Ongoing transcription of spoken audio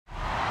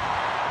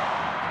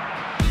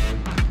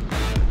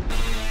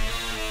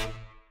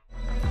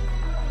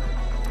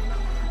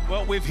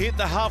we've hit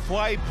the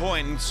halfway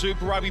point in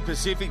Super Rugby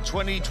Pacific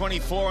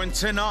 2024, and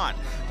tonight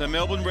the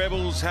Melbourne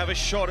Rebels have a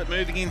shot at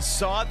moving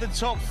inside the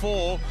top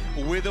four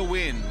with a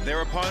win.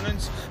 Their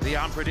opponents, the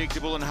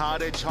unpredictable and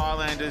hard-edged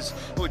Highlanders,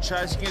 who are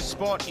chasing a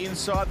spot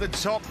inside the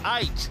top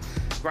 8.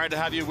 Great to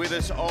have you with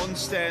us on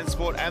Stan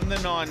Sport and the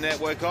Nine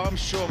Network. I'm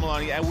Sean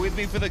Maloney, and with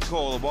me for the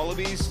call, the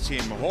Wallabies,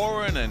 Tim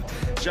Horan and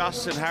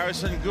Justin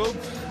Harrison. Good.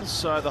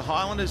 So the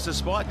Highlanders,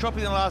 despite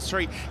dropping the last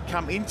 3,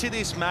 come into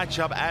this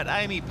matchup at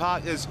Amy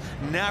Park as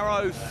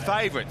narrow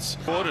favourites.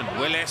 Gordon,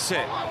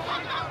 Welese,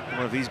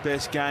 one of his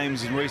best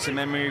games in recent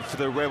memory for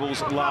the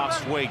Rebels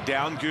last week.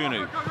 Down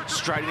Gunu,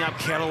 straightening up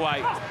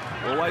Kellaway,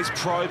 always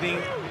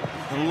probing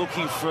and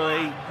looking for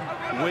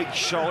a weak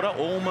shoulder.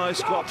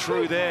 Almost got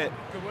through there.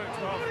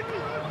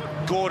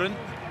 Gordon,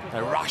 they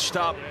rushed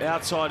up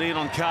outside in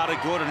on Carter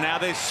Gordon. Now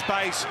there's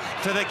space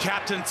for the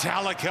captain,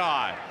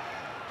 Talakai.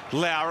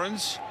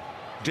 Lowrens,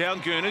 down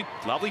Gurney,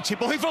 lovely tip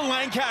ball for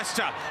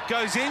Lancaster.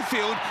 Goes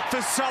infield for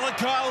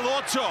Salakai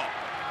Lotto.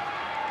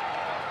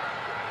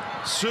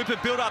 Super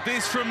build-up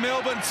is from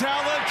Melbourne,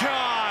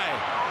 Talakai.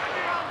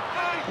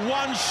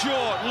 One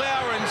short,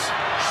 Lowrens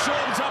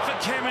shortens up for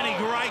Kemeny.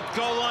 Great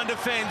goal line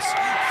defence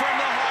from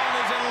the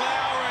Highlanders, and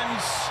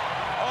Lowrens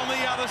on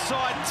the other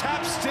side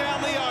taps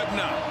down the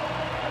opener.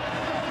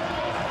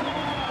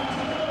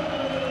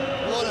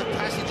 What a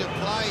passage of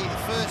play, the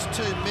first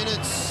 2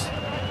 minutes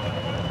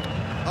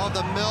of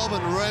the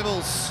Melbourne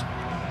Rebels.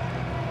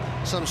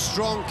 Some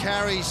strong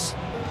carries,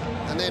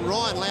 and then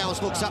Ryan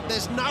Lowrens looks up.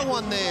 There's no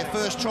one there.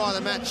 First try of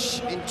the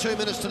match in 2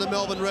 minutes to the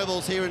Melbourne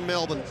Rebels here in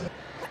Melbourne.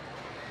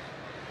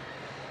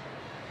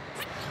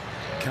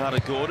 Carter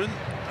Gordon.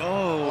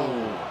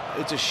 Oh,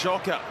 it's a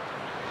shocker.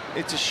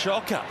 It's a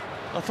shocker.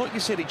 I thought you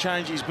said he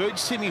changed his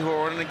boots, Timmy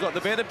Horan, and he got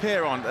the better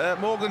pair on.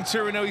 Morgan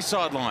Turinui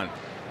sideline.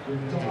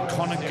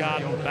 Connor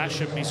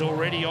Garden-Basham is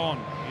already on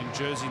in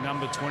jersey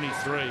number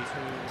 23.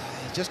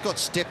 He just got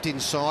stepped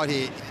inside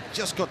here.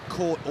 Just got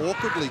caught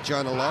awkwardly,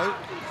 Jonah Lowe.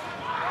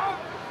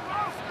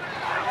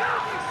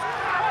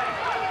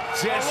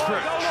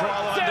 Desperate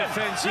try line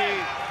defence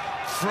here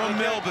from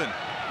Melbourne.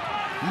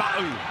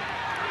 Ma'u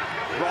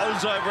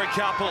rolls over a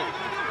couple.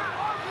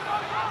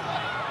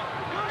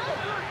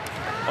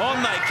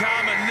 On they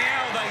come, and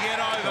now they get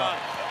over.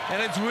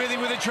 And it's Withy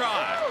with a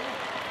try.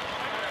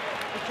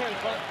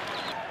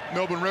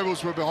 Melbourne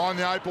Rebels were behind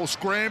the 8 ball,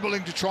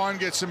 scrambling to try and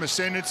get some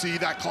ascendancy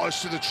that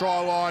close to the try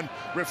line.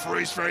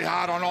 Referees very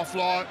hard on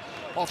offside.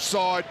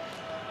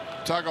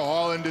 Otago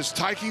Highlanders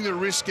taking the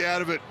risk out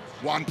of it.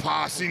 One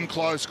pass in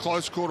close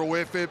quarter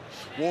warfare,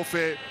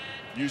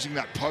 using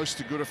that post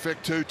to good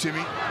effect too,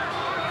 Timmy.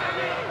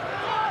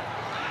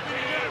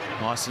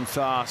 Nice and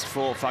fast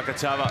for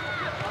Fakatava.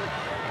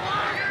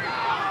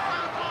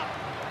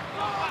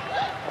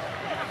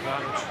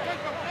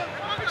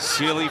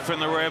 Sealy from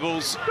the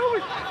Rebels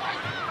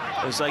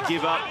as they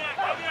give up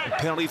a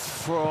penalty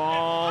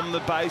from the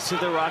base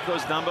of the ruck. It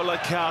was number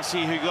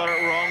Lakasi who got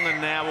it wrong,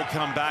 and now will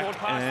come back,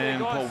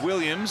 and Paul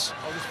Williams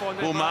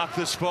will mark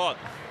the spot.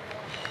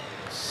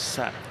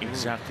 Sat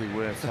exactly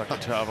where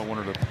Fakatava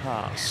wanted to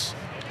pass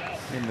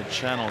in the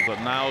channel.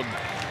 Got nailed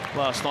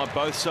last night,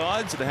 both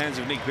sides, at the hands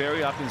of Nick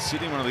Berry up in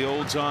Sydney, one of the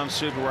all-time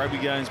Super Rugby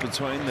games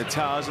between the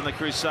Tars and the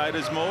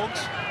Crusaders.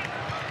 Morgs.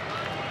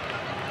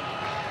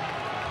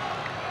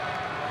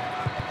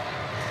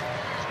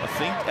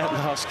 I think at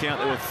last count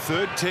there were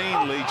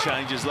 13 lead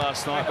changes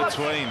last night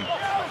between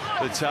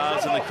the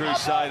Tars and the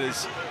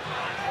Crusaders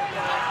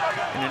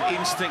in an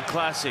instant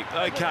classic.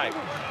 Okay,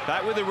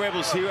 back with the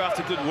Rebels here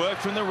after good work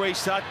from the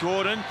restart.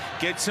 Gordon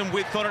gets some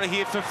width on it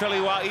here for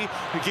Feliwai,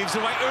 who gives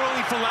away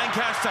early for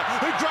Lancaster,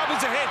 who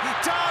grubbers ahead.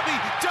 Darby,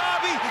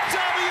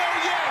 oh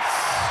yes!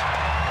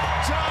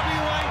 Darby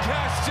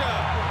Lancaster.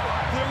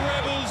 The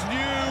Rebels'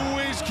 new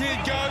whiz kid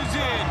goes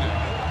in.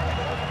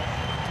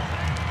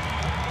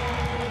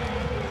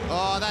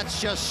 Oh, that's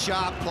just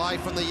sharp play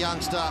from the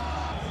youngster.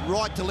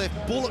 Right to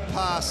left, bullet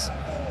pass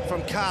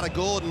from Carter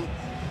Gordon.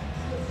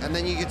 And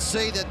then you could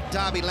see that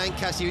Darby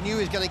Lancaster, you knew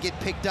he was going to get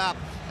picked up,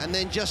 and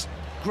then just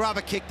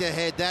grubber kicked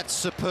ahead. That's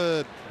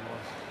superb.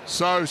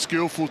 So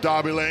skillful,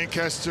 Darby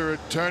Lancaster,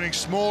 at turning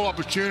small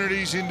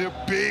opportunities into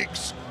big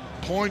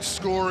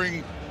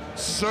point-scoring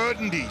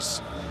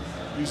certainties,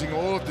 using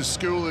all of the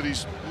skill that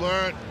he's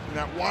learnt in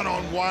that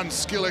one-on-one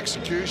skill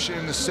execution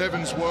in the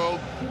sevens world.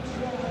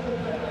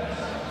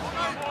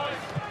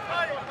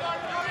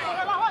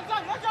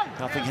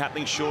 Nothing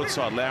happening short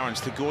side.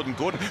 Lowrens to Gordon.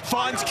 Gordon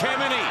finds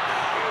Kemeny,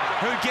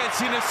 who gets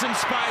into some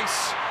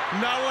space.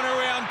 No one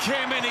around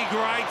Kemeny.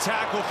 Great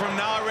tackle from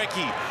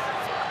Nareki.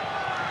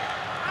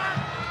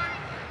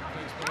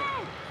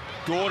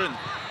 Gordon.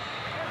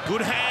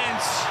 Good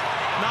hands.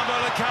 Number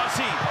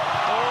Lakasi.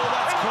 Oh,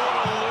 that's caught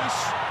a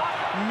loose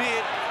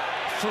mitt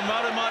from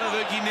Matamata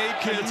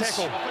Neepkins.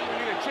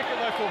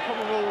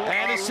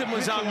 Anderson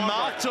was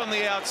unmarked on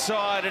the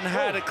outside and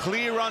had a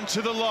clear run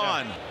to the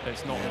line.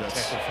 That's not a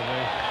tackle for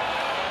me.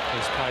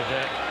 He's played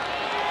that.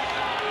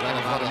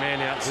 Got a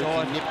man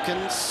outside.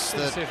 Nipkins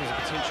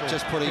that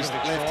just put his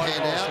left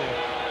hand out.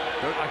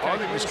 I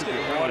think this could be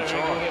a penalty try.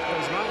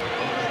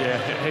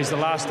 Yeah, he's the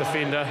last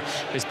defender.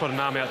 He's put an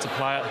arm out to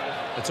play it.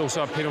 It's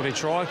also a penalty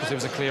try because there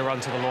was a clear run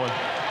to the line.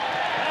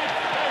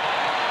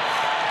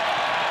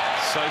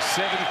 So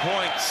 7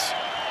 points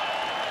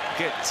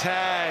get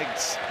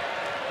tagged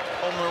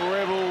on the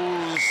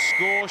Rebels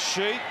score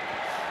sheet,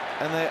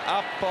 and they're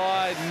up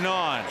by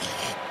 9.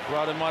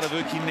 Rada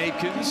Matavuki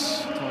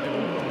Neepkins,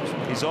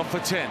 he's off for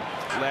 10.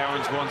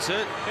 Lowrens wants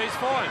it. He's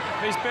fine.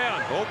 He's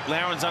bound. Oh,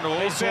 Lowrens under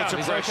all sorts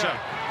of pressure. Okay.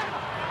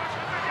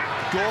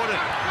 Gordon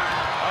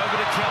over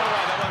to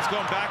Kellaway. That one's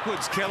gone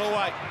backwards.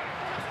 Kellaway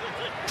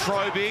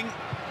probing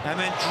and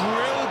then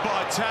drilled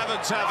by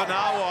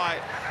Tavanawai.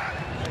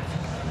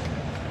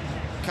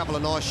 A couple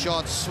of nice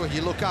shots when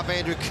you look up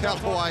Andrew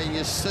Kellaway and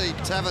you see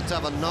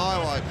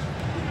Tavanawai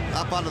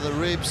up under the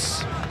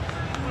ribs.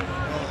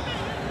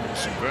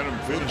 Some venom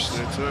finish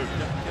there too.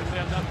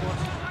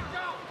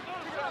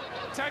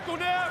 Tackle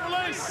now,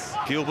 release.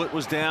 Gilbert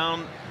was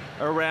down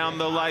around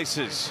the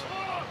laces.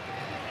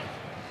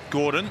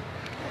 Gordon.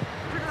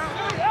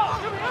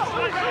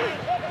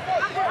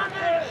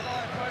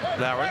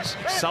 Lawrence,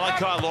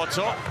 Salakai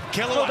Lotto,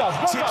 Kellaway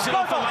tips it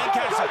off for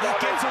Lancaster,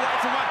 gets away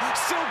from one,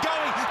 still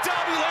going,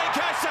 Darby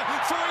Lancaster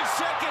for his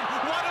second,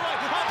 one away,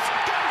 up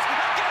goes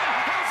again,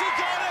 has he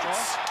got it?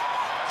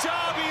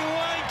 Darby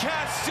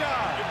Lancaster,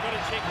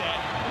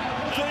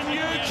 the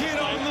new kid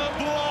on the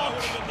block,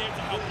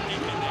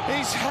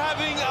 he's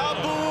having a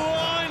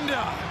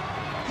blinder.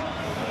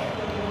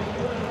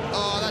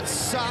 Oh, that's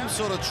some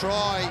sort of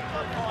try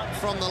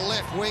from the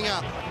left winger.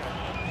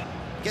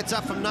 Gets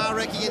up from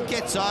Nareki and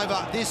gets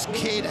over. This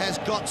kid has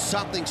got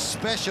something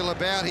special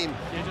about him.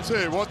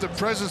 See what the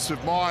presence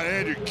of mind.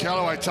 Andrew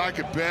Kellaway take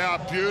a bow,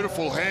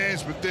 beautiful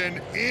hands, but then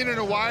in and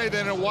away,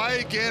 then away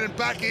again and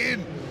back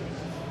in.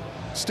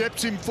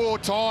 Steps him 4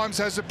 times,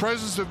 has the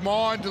presence of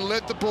mind to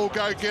let the ball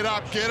go, get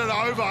up, get it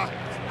over.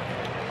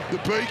 The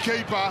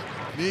beekeeper,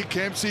 near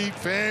Kempsey,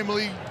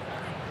 family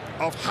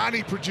of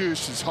honey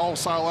producers,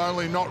 wholesale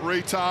only, not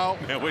retail.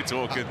 Yeah, we're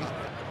talking.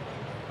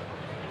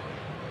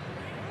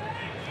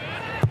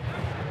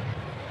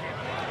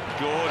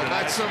 Gordon.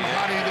 That's some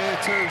honey there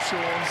too,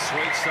 Sean.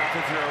 Sweet stuff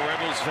if you're a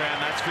Rebels fan,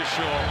 that's for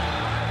sure.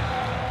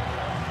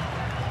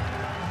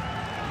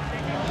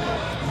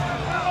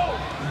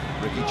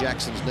 Ricky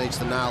Jackson needs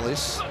to nail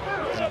this,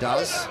 and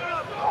does.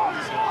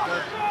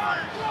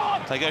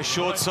 They go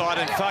short side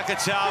and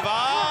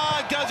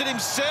Fakatava does it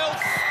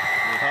himself.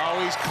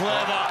 Oh, he's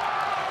clever.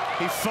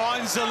 He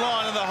finds the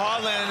line, and the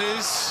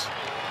Highlanders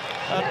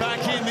are back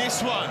in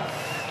this one.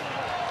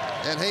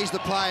 And he's the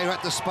player who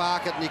had to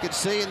spark it, and you could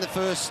see in the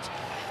first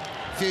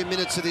few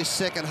minutes of this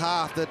second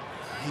half that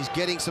he's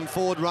getting some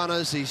forward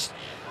runners, he's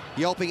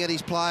yelping at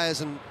his players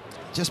and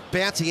just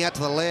bouncing out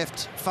to the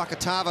left.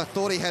 Fakatava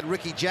thought he had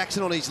Ricky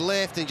Jackson on his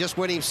left and just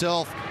went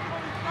himself.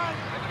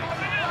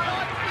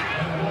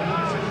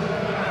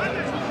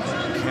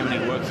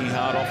 Kennedy working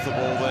hard off the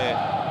ball there.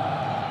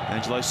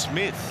 Angelo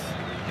Smith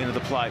into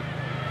the plate.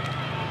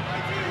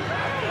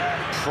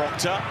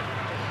 Proctor.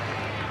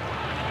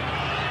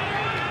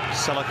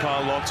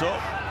 Salakai Lotto.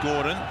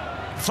 Gordon.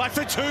 Flat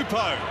for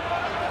Tupou,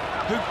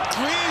 who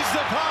clears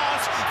the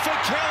pass for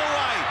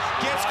Kellaway.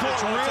 Gets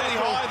caught really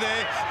high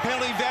there.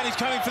 Penalty advantage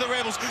coming for the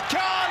Rebels.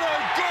 Carter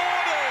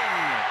Gordon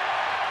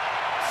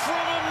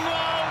from a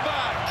mile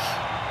back.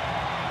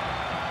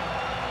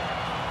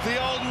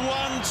 The old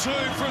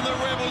 1-2 from the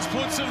Rebels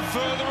puts them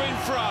further in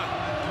front.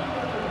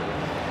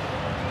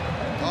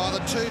 Oh,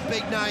 the 2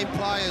 big name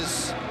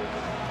players.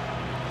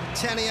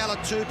 Taniela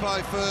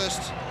Tupou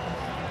first,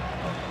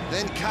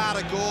 then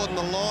Carter Gordon,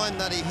 the line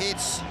that he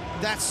hits.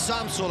 That's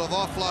some sort of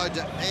offload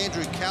to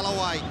Andrew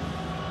Kellaway,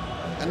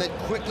 and then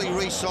quickly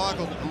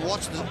recycled. And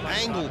watch the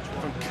angle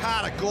from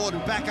Carter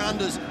Gordon, back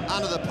under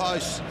the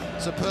post.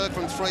 Superb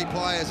from 3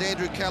 players,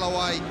 Andrew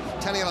Kellaway,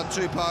 Taniela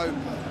Tupou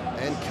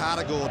and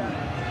Carter Gordon.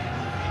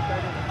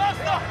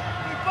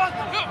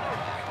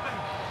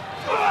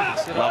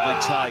 Lovely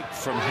take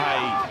from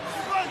Hay.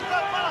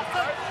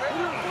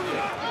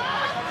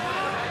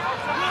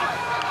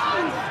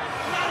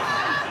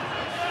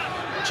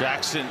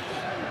 Jackson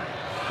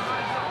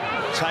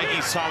taking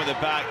his time at the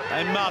back.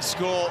 They must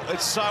score.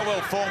 It's so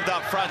well formed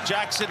up front.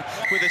 Jackson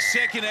with a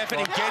second effort,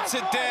 he gets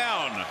it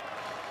down.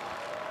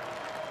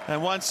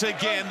 And once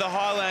again, the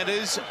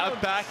Highlanders are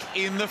back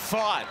in the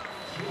fight.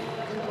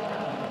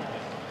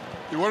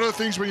 One of the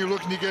things when you're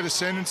looking to get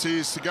ascendancy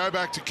is to go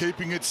back to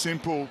keeping it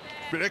simple.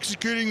 But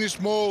executing this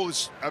maul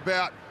is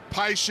about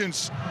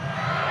patience.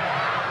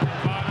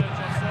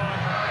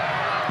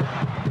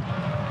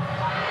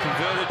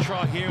 Converted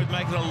try here would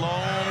make it a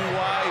long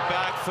way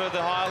back for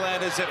the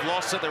Highlanders. They've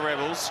lost at the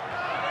Rebels,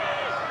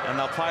 and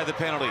they'll play the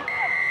penalty.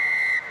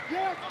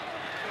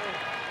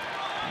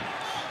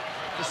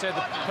 Just said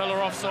the pillar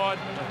offside.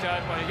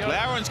 Okay, there you go.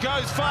 Lowrens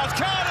goes fast.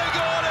 Carter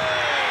Gordon!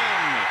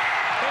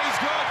 He's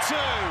got 2.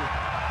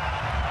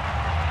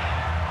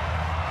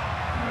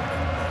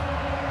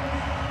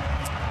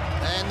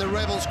 And the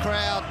Rebels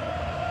crowd,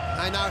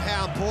 they know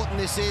how important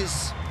this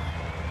is.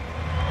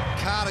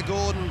 Carter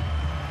Gordon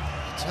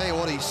Tell you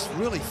what, he's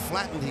really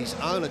flattened his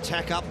own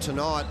attack up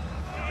tonight.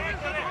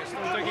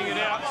 Still digging it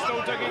out,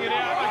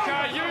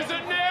 Okay, use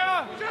it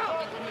now.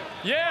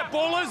 Yeah,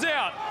 ball is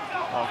out.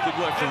 Oh, good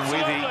work from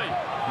Withy.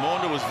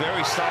 Maunda was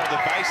very slow at the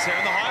base there,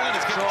 and the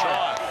Highlanders get a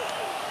try.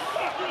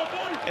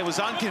 It was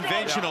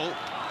unconventional.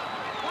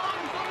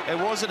 It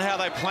wasn't how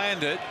they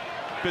planned it,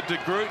 but De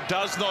Groot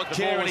does not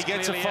care, and he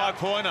gets a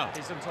 5-pointer.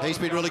 He's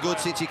been really good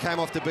since he came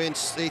off the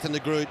bench, Ethan De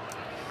Groot.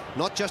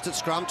 Not just at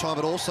scrum time,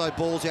 but also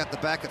balls out the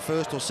back at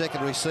first or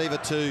second receiver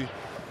to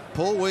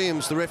Paul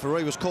Williams. The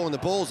referee was calling the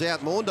balls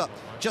out. Maunda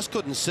just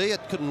couldn't see it,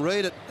 couldn't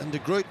read it, and De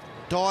Groot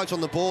dives on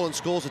the ball and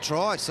scores a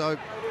try. So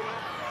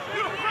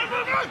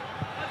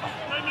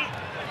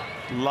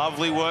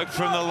lovely work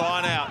from the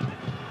line out.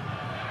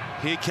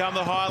 Here come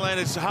the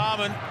Highlanders.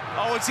 Harmon.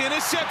 Oh, it's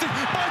intercepted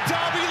by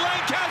Darby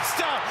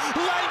Lancaster.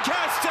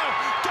 Lancaster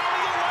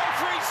going away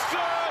for his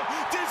third.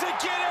 Does it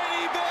get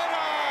any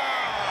better?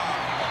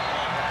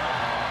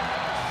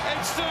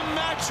 It's the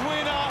match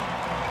winner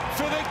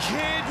for the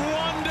Kid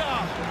Wonder.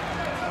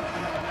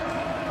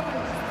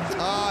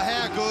 Oh,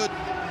 how good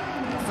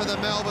for the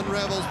Melbourne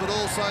Rebels, but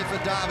also for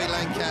Darby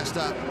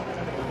Lancaster.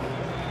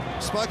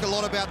 Spoke a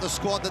lot about the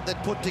squad that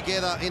they'd put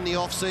together in the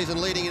off-season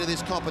leading into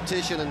this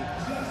competition, and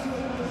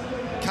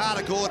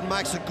Carter Gordon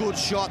makes a good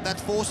shot. That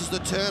forces the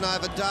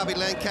turnover. Darby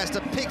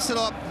Lancaster picks it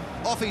up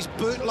off his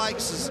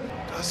bootlegs.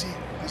 Does he?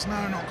 There's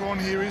no knock on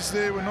here, is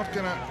there? We're not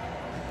going to...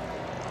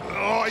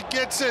 Oh, he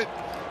gets it.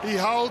 He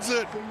holds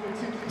it.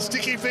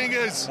 Sticky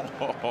fingers.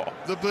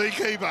 The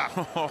beekeeper.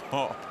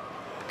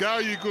 Go,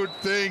 you good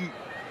thing.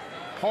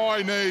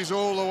 High knees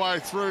all the way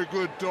through.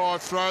 Good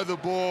dive. Throw the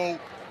ball.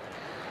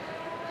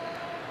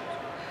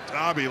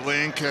 Darby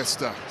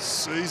Lancaster,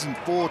 season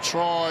 4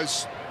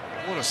 tries.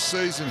 What a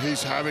season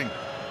he's having.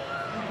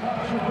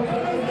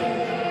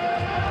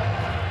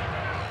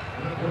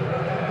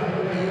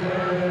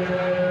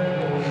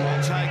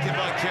 Well taken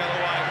by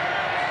Kellaway.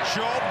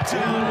 Job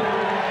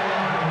done.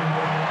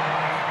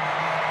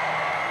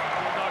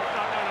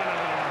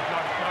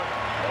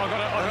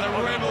 And the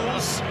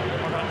Rebels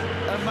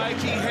are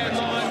making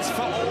headlines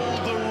for all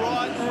the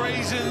right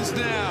reasons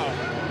now.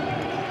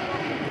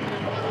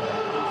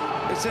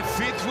 It's a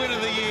 5th win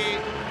of the year.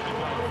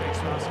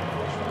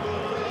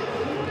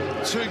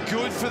 Too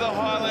good for the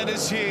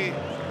Highlanders here.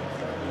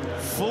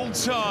 Full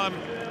time.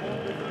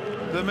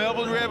 The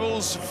Melbourne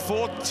Rebels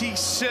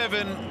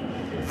 47,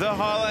 the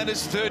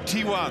Highlanders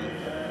 31.